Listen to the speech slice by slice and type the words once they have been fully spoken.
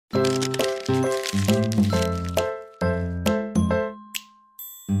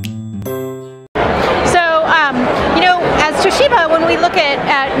Toshiba, when we look at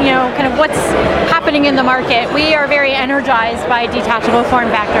kind of what's happening in the market, we are very energized by detachable form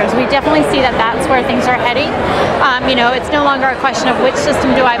factors. We definitely see that that's where things are heading. It's no longer a question of which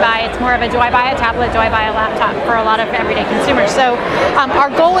system do I buy. It's more of a do I buy a tablet, do I buy a laptop for a lot of everyday consumers. So our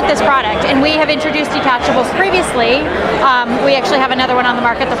goal with this product, and we have introduced detachables previously. We actually have another one on the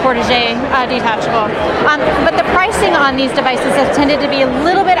market, the Protégé detachable. But the pricing on these devices has tended to be a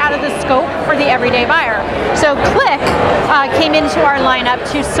little bit out of the scope for the everyday buyer. So Click came into our lineup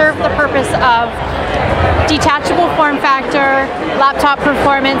to serve the purpose of detachable form factor, laptop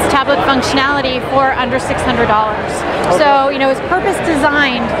performance, tablet functionality for under $600. Okay. So, it's purpose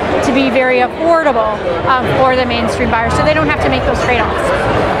designed to be very affordable for the mainstream buyer, so they don't have to make those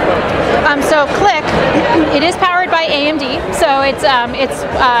trade-offs. So Click, it is powered by AMD, so it's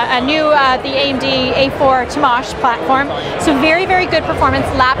a new the AMD A4 Tamash platform. So very, very good performance,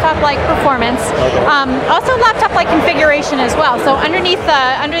 laptop-like performance. Also laptop-like configuration as well. So underneath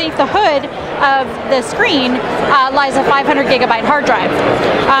the hood of the screen lies a 500 gigabyte hard drive.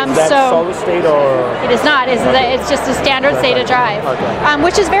 Is that solid state or? It is not. It's just a standard SATA drive, okay.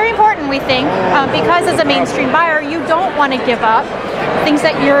 Which is very important, we think, because as a mainstream buyer, you don't want to give up things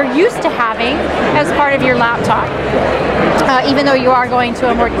that you're used to having as part of your laptop, even though you are going to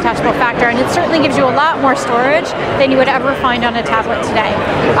a more detachable factor, and it certainly gives you a lot more storage than you would ever find on a tablet today.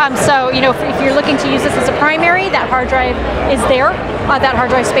 So if you're looking to use this as a primary, that hard drive is there. That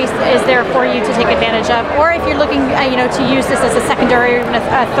hard drive space is there for you to take advantage of. Or if you're looking to use this as a secondary or even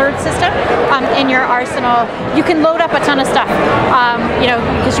a third system in your arsenal, you can load up a ton of stuff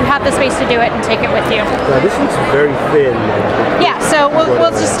because you have the space to do it and take it with you. Yeah, this looks very thin. Yeah, so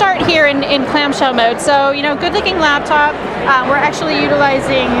we'll just start here in clamshell mode. So good looking laptop. We're actually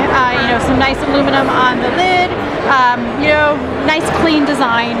utilizing some nice aluminum on the lid. Nice clean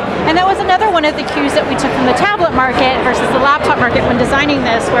design. And that was another one of the cues that we took from the tablet market versus the laptop market when designing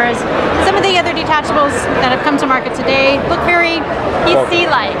this, whereas some of the other detachables that have come to market today look very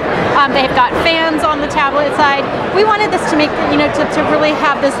PC-like. They've got fans on the tablet side. We wanted this to make, to really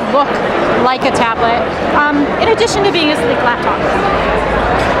have this look like a tablet, in addition to being a sleek laptop.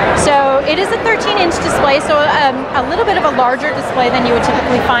 So it is a 13-inch display, so a little bit of a larger display than you would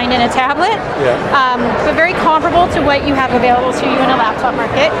typically find in a tablet, but very comparable to what you have available to you in a laptop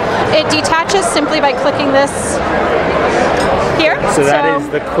market. It detaches simply by clicking this here. So that is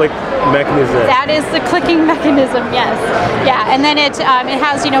the click mechanism. That is the clicking mechanism, yes. Yeah, and then it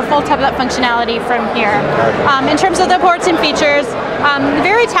has full tablet functionality from here. In terms of the ports and features,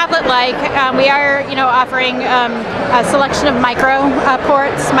 very tablet-like. We are offering a selection of micro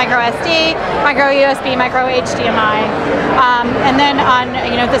ports, micro SD, micro USB, micro HDMI, and then on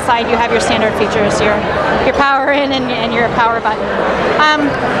the side you have your standard features, your power in and your power button.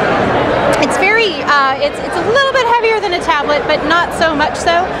 It's very it's a little bit heavier than a tablet, but not so much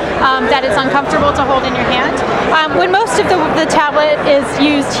so that it's uncomfortable to hold in your hand. When most of the tablet is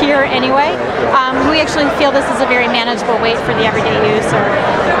used here anyway, we actually feel this is a very manageable weight for the everyday user.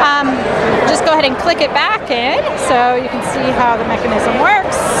 Just go ahead and click it back in so you can see how the mechanism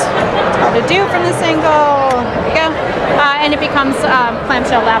works. It's hard to do from this angle. There we go. And it becomes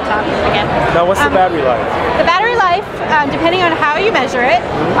clamshell laptop again. Now what's the battery life? The battery life, depending on how you measure it,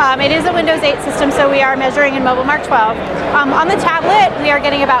 it is a Windows 8 system, so we are measuring in Mobile Mark 12. On the tablet, we are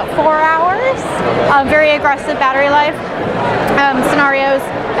getting about 4 hours. Very aggressive battery life scenarios.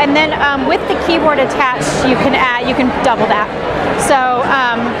 And then with the keyboard attached, you can double that. So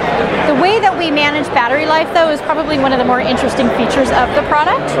the way that we manage battery life, though, is probably one of the more interesting features of the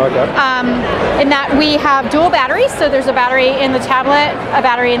product. Okay. In that we have dual batteries, so there's a battery in the tablet, a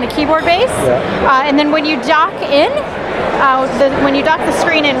battery in the keyboard base, and then when you dock in, when you dock the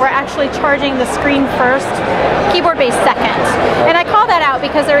screen in, we're actually charging the screen first, keyboard base second. And I call that out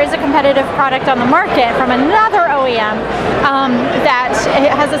because there is a competitive product on the market from another OEM that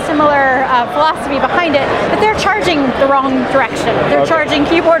has a similar philosophy behind it, but they're charging the wrong direction. They're charging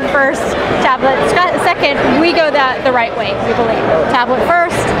keyboard first, tablet second. We go the right way, we believe. Tablet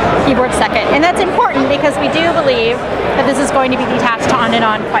first, keyboard second. And that's important because we do believe that this is going to be detached on and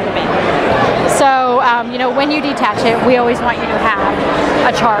on quite a bit. So, when you detach it, we always want you to have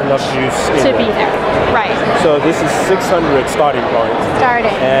a charge to be there. Right. So this is 600 starting point.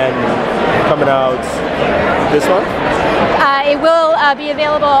 Starting. And coming out this month? It will be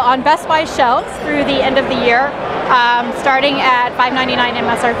available on Best Buy shelves through the end of the year, starting at $5.99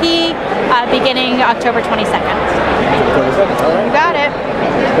 MSRP, beginning October 22nd. October 22nd, all right. You got it.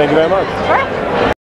 Thank you very much. Sure.